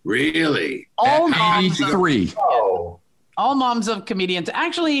 Really? At 83. All moms of comedians.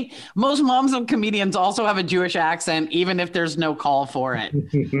 Actually, most moms of comedians also have a Jewish accent, even if there's no call for it.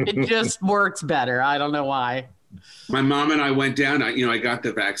 It just works better. I don't know why. My mom and I went down. I got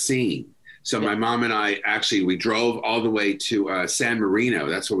the vaccine. So my mom and I we drove all the way to San Marino.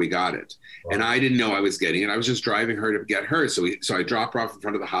 That's where we got it. And I didn't know I was getting it. I was just driving her to get her. So I dropped her off in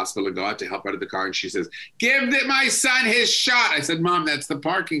front of the hospital and go out to help out of the car. And she says, give my son his shot. I said, Mom, that's the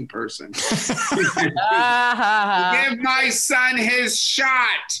parking person. Give my son his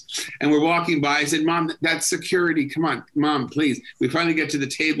shot. And we're walking by. I said, Mom, that's security. Come on, Mom, please. We finally get to the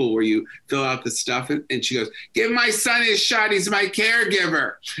table where you fill out the stuff. And she goes, give my son his shot. He's my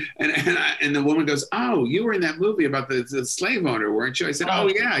caregiver. And the woman goes, oh, you were in that movie about the slave owner, weren't you? I said, oh,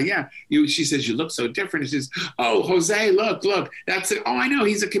 yeah. She says, you look so different. She says, oh, Jose, look, that's it. Oh, I know,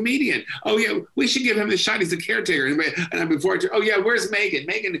 he's a comedian. Oh, yeah, we should give him the shot. He's a caretaker. And before where's Megan?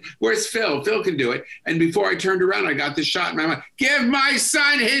 Megan, where's Phil? Phil can do it. And before I turned around, I got the shot in my mind. Give my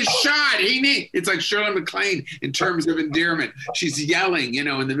son his shot. It's like Shirley MacLaine in terms of endearment. She's yelling, in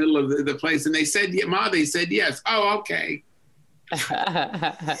the middle of the place. And they said, Ma, they said yes. Oh, okay.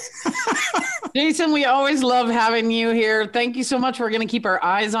 Jason, we always love having you here. Thank you so much. We're going to keep our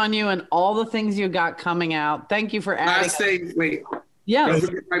eyes on you and all the things you got coming out. Thank you for adding. Last thing, wait. Yes.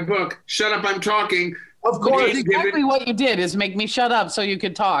 My book, Shut Up, I'm Talking. Of course. That's exactly what you did is make me shut up so you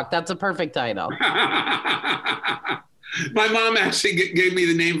could talk. That's a perfect title. My mom actually gave me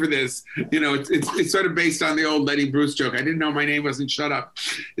the name for this. It's sort of based on the old Lenny Bruce joke. I didn't know my name wasn't Shut Up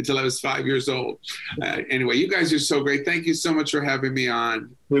until I was 5 years old. Anyway, you guys are so great. Thank you so much for having me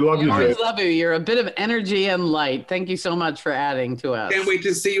on. We love you. We always love you. You're a bit of energy and light. Thank you so much for adding to us. Can't wait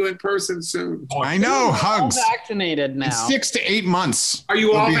to see you in person soon. I know. Hugs. All vaccinated now. In 6 to 8 months. Are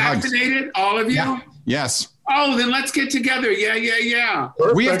you all vaccinated? Hugs. All of you? Yeah. Yes. Oh, then let's get together. Yeah.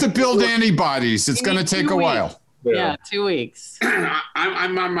 Perfect. We have to build antibodies. It's going to take a while. Yeah, 2 weeks.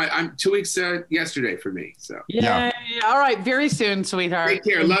 I'm 2 weeks yesterday for me. So yeah. All right, very soon, sweetheart. Take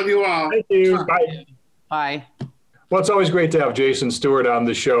care. Love you all. Thank you. Bye. Bye. Well, it's always great to have Jason Stewart on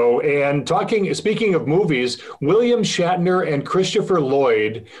the show. And speaking of movies, William Shatner and Christopher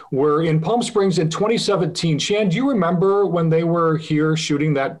Lloyd were in Palm Springs in 2017. Shan, do you remember when they were here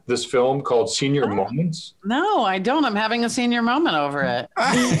shooting this film called Senior Moments? No, I don't. I'm having a senior moment over it.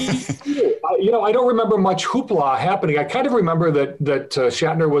 I don't remember much hoopla happening. I kind of remember that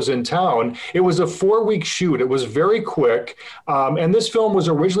Shatner was in town. It was a 4-week shoot. It was very quick. And this film was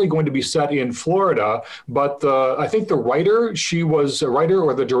originally going to be set in Florida, but I think the writer,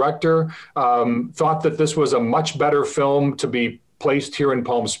 or the director, thought that this was a much better film to be placed here in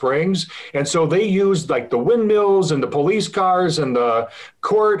Palm Springs. And so they used like the windmills and the police cars and the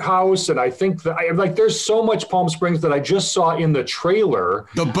courthouse. And I think that there's so much Palm Springs that I just saw in the trailer.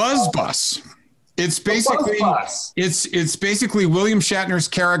 The Buzz Bus. It's basically it's basically William Shatner's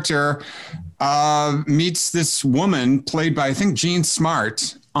character meets this woman played by, I think, Jean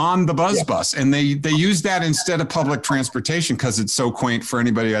Smart on the Buzz Bus. And they use that instead of public transportation because it's so quaint. For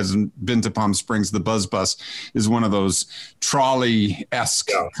anybody who hasn't been to Palm Springs, the Buzz Bus is one of those trolley-esque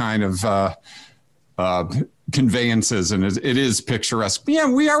kind of conveyances. And it is picturesque. But yeah,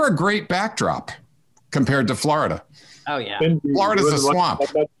 we are a great backdrop compared to Florida. Oh, yeah. Florida's a swamp.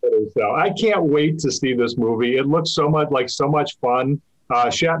 I can't wait to see this movie. It looks so much fun.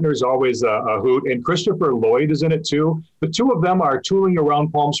 Shatner's always a hoot, and Christopher Lloyd is in it too. The two of them are tooling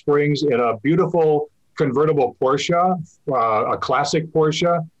around Palm Springs in a beautiful convertible Porsche, a classic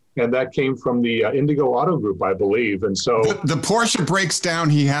Porsche, and that came from the Indigo Auto Group, I believe. And so the Porsche breaks down.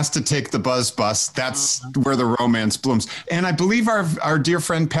 He has to take the Buzz Bus. That's where the romance blooms. And I believe our dear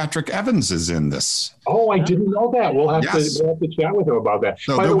friend Patrick Evans is in this. Oh, I didn't know that. We'll have to chat with him about that.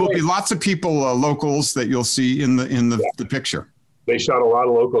 So there will be lots of people, locals, that you'll see in the picture. They shot a lot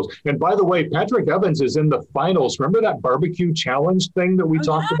of locals. And by the way, Patrick Evans is in the finals. Remember that barbecue challenge thing that we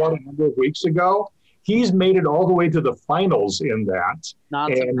talked about a number of weeks ago? He's made it all the way to the finals in that.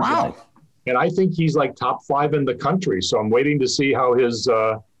 Wow. And I think he's like top 5 in the country. So I'm waiting to see how his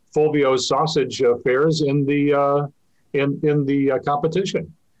Fulvio's sausage fares in the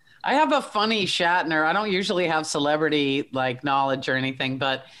competition. I have a funny Shatner. I don't usually have celebrity knowledge or anything,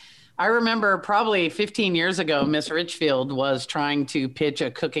 but I remember probably 15 years ago, Miss Richfield was trying to pitch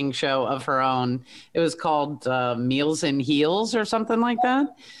a cooking show of her own. It was called Meals and Heels or something like that.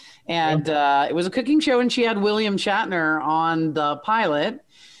 And it was a cooking show, and she had William Shatner on the pilot.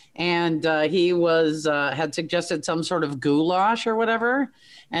 And he had suggested some sort of goulash or whatever.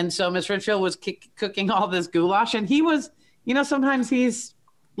 And so Miss Richfield was cooking all this goulash. And he was, sometimes he's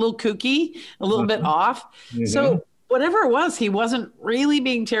a little kooky, a little bit off. Mm-hmm. So whatever it was, he wasn't really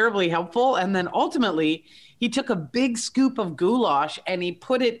being terribly helpful. And then ultimately, he took a big scoop of goulash and he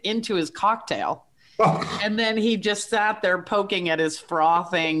put it into his cocktail. And then he just sat there poking at his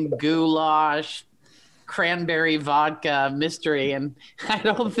frothing goulash, cranberry vodka mystery. And I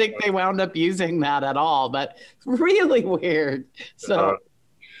don't think they wound up using that at all, but really weird. So.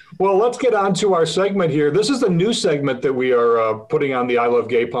 Well, let's get on to our segment here. This is a new segment that we are putting on the I Love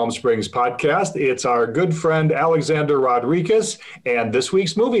Gay Palm Springs podcast. It's our good friend Alexander Rodriguez and this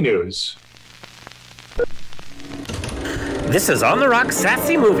week's movie news. This is On the Rock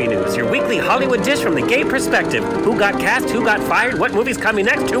Sassy Movie News, your weekly Hollywood dish from the gay perspective. Who got cast, who got fired, what movie's coming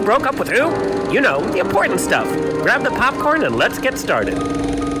next, who broke up with who? You know, the important stuff. Grab the popcorn and let's get started.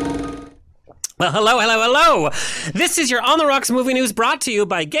 Well, hello. This is your On the Rocks movie news brought to you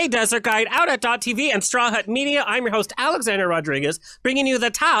by Gay Desert Guide, Out@.tv, and Straw Hut Media. I'm your host, Alexander Rodriguez, bringing you the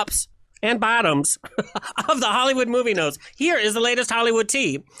tops and bottoms of the Hollywood movie news. Here is the latest Hollywood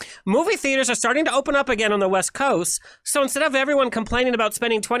tea. Movie theaters are starting to open up again on the West Coast, so instead of everyone complaining about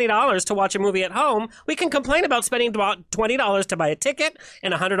spending $20 to watch a movie at home, we can complain about spending about $20 to buy a ticket,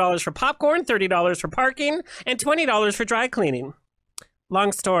 and $100 for popcorn, $30 for parking, and $20 for dry cleaning.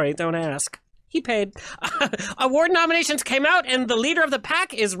 Long story, don't ask. He paid. Award nominations came out, and the leader of the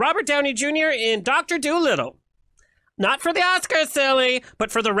pack is Robert Downey Jr. in Dr. Dolittle. Not for the Oscars, silly,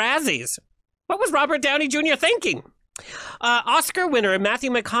 but for the Razzies. What was Robert Downey Jr. thinking? Oscar winner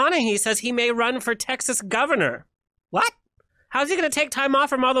Matthew McConaughey says he may run for Texas governor. What? How's he going to take time off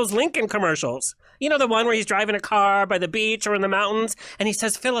from all those Lincoln commercials? You know, the one where he's driving a car by the beach or in the mountains, and he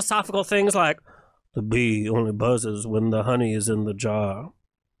says philosophical things like, "The bee only buzzes when the honey is in the jar."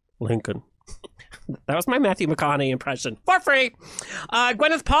 Lincoln. That was my Matthew McConaughey impression. For free.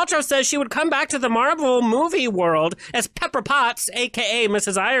 Gwyneth Paltrow says she would come back to the Marvel movie world as Pepper Potts, a.k.a.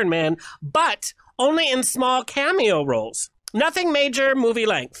 Mrs. Iron Man, but only in small cameo roles. Nothing major, movie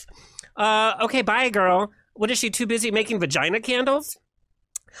length. Okay, bye, girl. What is she, too busy making vagina candles?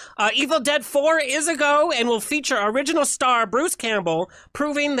 Evil Dead 4 is a go and will feature original star Bruce Campbell,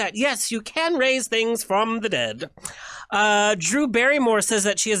 proving that, yes, you can raise things from the dead. Drew Barrymore says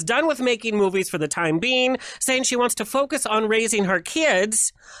that she is done with making movies for the time being, saying she wants to focus on raising her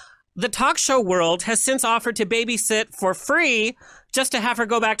kids. The talk show world has since offered to babysit for free just to have her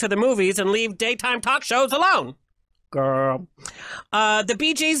go back to the movies and leave daytime talk shows alone. Girl. The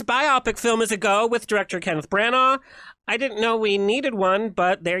Bee Gees biopic film is a go with director Kenneth Branagh. I didn't know we needed one,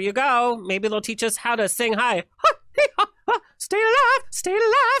 but there you go. Maybe they'll teach us how to sing high. Stay alive, stay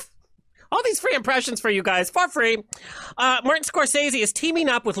alive. All these free impressions for you guys, for free. Martin Scorsese is teaming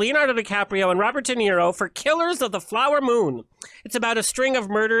up with Leonardo DiCaprio and Robert De Niro for Killers of the Flower Moon. It's about a string of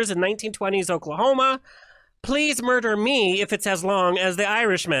murders in 1920s Oklahoma. Please murder me if it's as long as The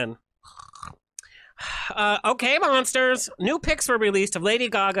Irishman. Okay, monsters. New pics were released of Lady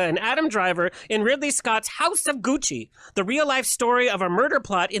Gaga and Adam Driver in Ridley Scott's House of Gucci, the real-life story of a murder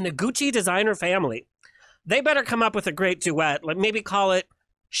plot in the Gucci designer family. They better come up with a great duet, like maybe call it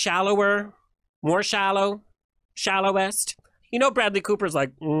Shallower, More Shallow, Shallowest. You know Bradley Cooper's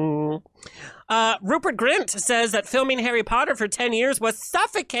like, Rupert Grint says that filming Harry Potter for 10 years was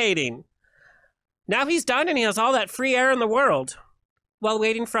suffocating. Now he's done and he has all that free air in the world while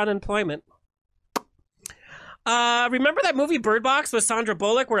waiting for unemployment. Remember that movie Bird Box with Sandra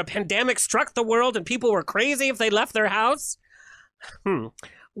Bullock where a pandemic struck the world and people were crazy if they left their house?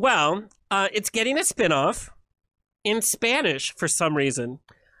 Well, it's getting a spin-off in Spanish for some reason.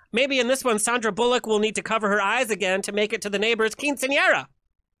 Maybe in this one, Sandra Bullock will need to cover her eyes again to make it to the neighbor's quinceañera.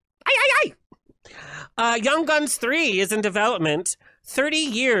 Young Guns 3 is in development 30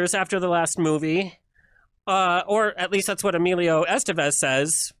 years after the last movie. Or at least that's what Emilio Estevez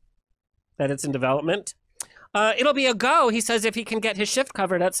says, that it's in development. It'll be a go, he says, if he can get his shift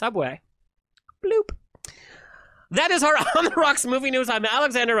covered at Subway. Bloop. That is our On the Rocks movie news. I'm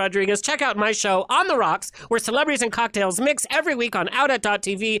Alexander Rodriguez. Check out my show, On the Rocks, where celebrities and cocktails mix every week on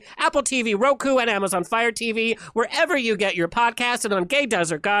Outlet.tv, Apple TV, Roku, and Amazon Fire TV, wherever you get your podcasts, and on Gay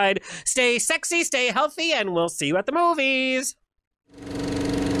Desert Guide. Stay sexy, stay healthy, and we'll see you at the movies.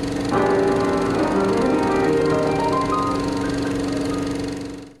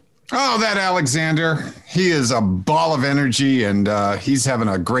 Oh, that Alexander. He is a ball of energy, and he's having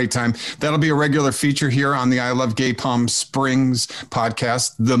a great time. That'll be a regular feature here on the I Love Gay Palm Springs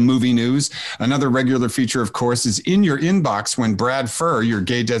podcast, The Movie News. Another regular feature, of course, is in your inbox when Brad Furr, your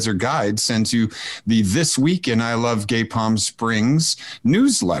Gay Desert Guide, sends you the This Week in I Love Gay Palm Springs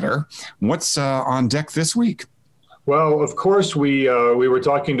newsletter. What's on deck this week? Well, of course, we were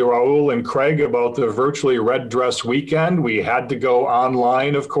talking to Raul and Craig about the virtually red dress weekend. We had to go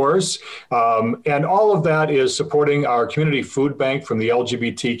online, of course. And all of that is supporting our community food bank from the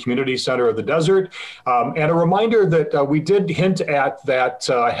LGBT Community Center of the Desert. And a reminder that we did hint at that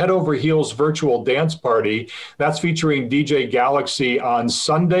Head Over Heels virtual dance party. That's featuring DJ Galaxy on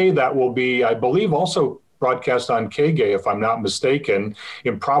Sunday. That will be, I believe, also broadcast on KGay, if I'm not mistaken.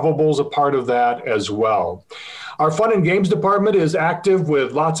 Improvable's a part of that as well. Our fun and games department is active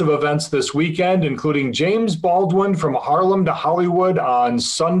with lots of events this weekend, including James Baldwin from Harlem to Hollywood on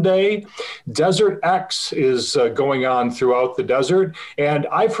Sunday. Desert X is going on throughout the desert. And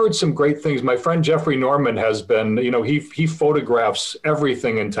I've heard some great things. My friend Jeffrey Norman has been, he photographs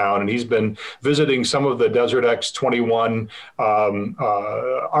everything in town, and he's been visiting some of the Desert X 21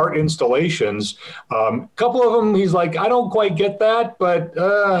 art installations. A couple of them, he's like, I don't quite get that, but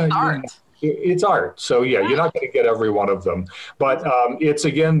art. It's art. So, yeah, you're not going to get every one of them. But it's,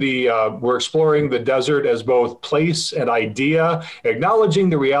 again, we're exploring the desert as both place and idea, acknowledging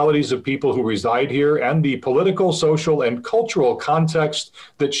the realities of people who reside here and the political, social, and cultural context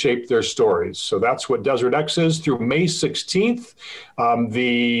that shape their stories. So that's what Desert X is through May 16th.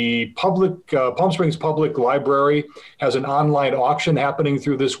 The Palm Springs Public Library has an online auction happening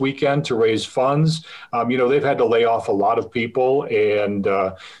through this weekend to raise funds. They've had to lay off a lot of people, and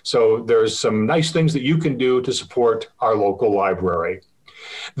so there's some nice things that you can do to support our local library.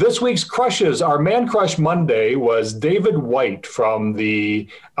 This week's crushes, our Man Crush Monday was David White from the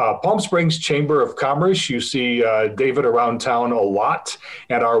Palm Springs Chamber of Commerce. You see David around town a lot.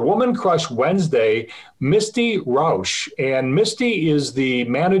 And our Woman Crush Wednesday, Misty Rausch. And Misty is the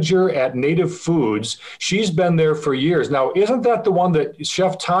manager at Native Foods. She's been there for years. Now, isn't that the one that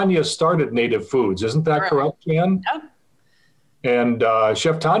Chef Tanya started Native Foods? Isn't that correct, Jan? Yep. And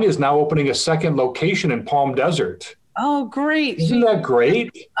Chef Tanya is now opening a second location in Palm Desert. Oh, great. Isn't that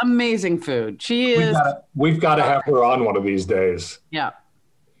great? Amazing food. She is. We've got to have her on one of these days. Yeah.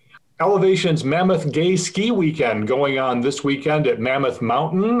 Elevation's Mammoth Gay Ski Weekend going on this weekend at Mammoth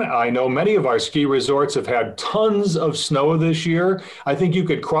Mountain. I know many of our ski resorts have had tons of snow this year. I think you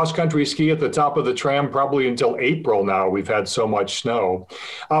could cross-country ski at the top of the tram probably until April now. We've had so much snow.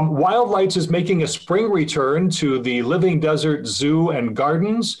 Wild Lights is making a spring return to the Living Desert Zoo and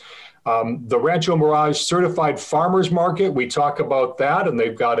Gardens. The Rancho Mirage Certified Farmers Market, we talk about that, and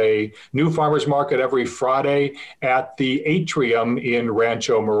they've got a new farmers market every Friday at the Atrium in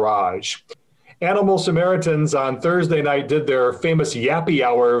Rancho Mirage. Animal Samaritans on Thursday night did their famous Yappy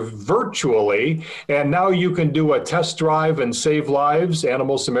Hour virtually, and now you can do a test drive and save lives.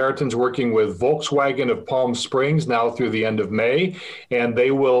 Animal Samaritans working with Volkswagen of Palm Springs now through the end of May, and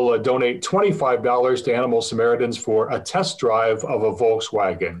they will donate $25 to Animal Samaritans for a test drive of a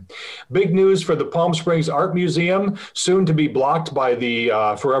Volkswagen. Big news for the Palm Springs Art Museum, soon to be blocked by the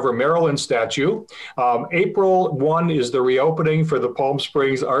Forever Maryland statue. April 1 is the reopening for the Palm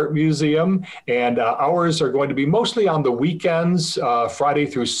Springs Art Museum, and hours are going to be mostly on the weekends, Friday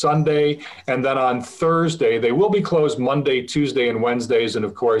through Sunday, and then on Thursday. They will be closed Monday, Tuesday, and Wednesdays, and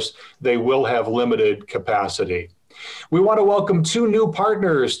of course, they will have limited capacity. We want to welcome 2 new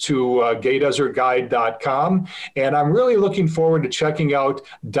partners to GayDesertGuide.com, and I'm really looking forward to checking out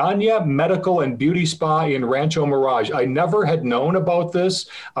Danya Medical and Beauty Spa in Rancho Mirage. I never had known about this.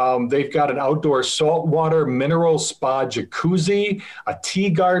 They've got an outdoor saltwater mineral spa jacuzzi, a tea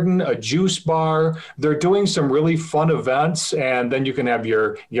garden, a juice bar. They're doing some really fun events, and then you can have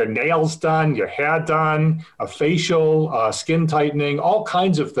your nails done, your hair done, a facial, skin tightening, all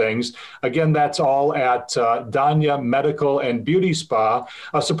kinds of things. Again, that's all at Danya Medical and Beauty Spa,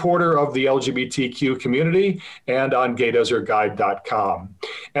 a supporter of the LGBTQ community, and on GayDesertGuide.com.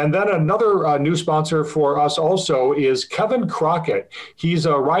 And then another new sponsor for us also is Kevin Crockett. He's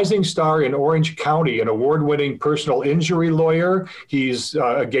a rising star in Orange County, an award-winning personal injury lawyer. He's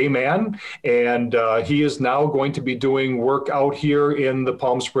a gay man, and he is now going to be doing work out here in the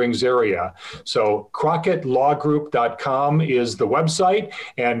Palm Springs area. So CrockettLawGroup.com is the website,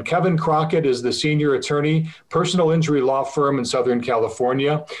 and Kevin Crockett is the senior attorney, personal injury law firm in Southern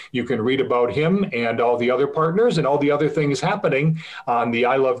California. You can read about him and all the other partners and all the other things happening on the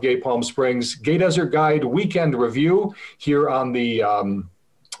I Love Gay Palm Springs Gay Desert Guide Weekend Review here on the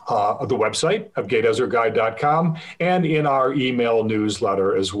website of GayDesertGuide.com and in our email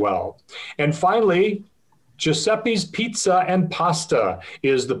newsletter as well. And finally, Giuseppe's Pizza and Pasta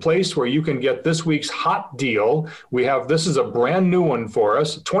is the place where you can get this week's hot deal. This is a brand new one for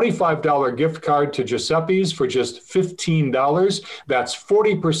us, $25 gift card to Giuseppe's for just $15. That's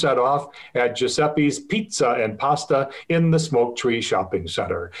 40% off at Giuseppe's Pizza and Pasta in the Smoke Tree Shopping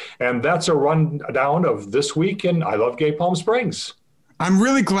Center. And that's a rundown of this week in I Love Gay Palm Springs. I'm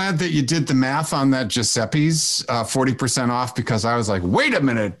really glad that you did the math on that Giuseppe's 40% off, because I was like, wait a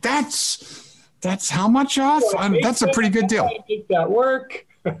minute, that's how much off? That's a pretty good deal. Make that work.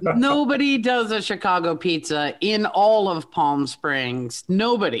 Nobody does a Chicago pizza in all of Palm Springs.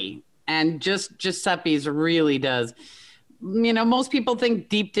 Nobody. And just Giuseppe's really does. You know, most people think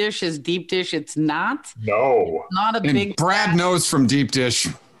deep dish is deep dish. It's not. No. Not a big. Brad knows from deep dish.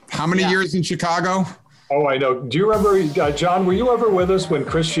 How many years in Chicago? Oh, I know. Do you remember, John, were you ever with us when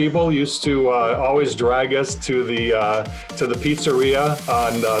Chris Schiebel used to always drag us to the pizzeria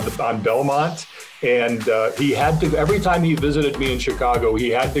on Belmont? And he had to, every time he visited me in Chicago, he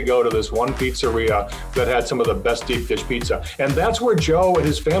had to go to this one pizzeria that had some of the best deep dish pizza. And that's where Joe and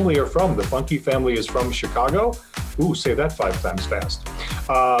his family are from. The Funky family is from Chicago. Ooh, say that 5 times fast.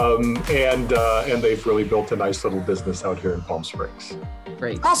 And they've really built a nice little business out here in Palm Springs.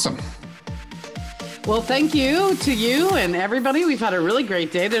 Great. Awesome. Well, thank you to you and everybody. We've had a really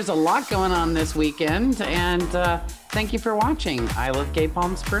great day. There's a lot going on this weekend. And thank you for watching I Love Gay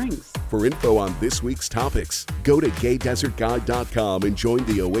Palm Springs. For info on this week's topics, go to GayDesertGuide.com and join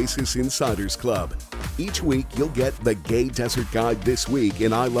the Oasis Insiders Club. Each week, you'll get the Gay Desert Guide This Week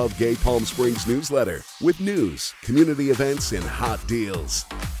in I Love Gay Palm Springs newsletter with news, community events, and hot deals.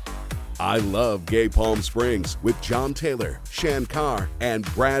 I Love Gay Palm Springs with John Taylor, Shan Carr, and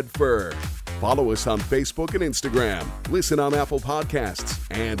Brad Furr. Follow us on Facebook and Instagram. Listen on Apple Podcasts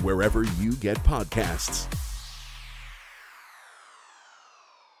and wherever you get podcasts.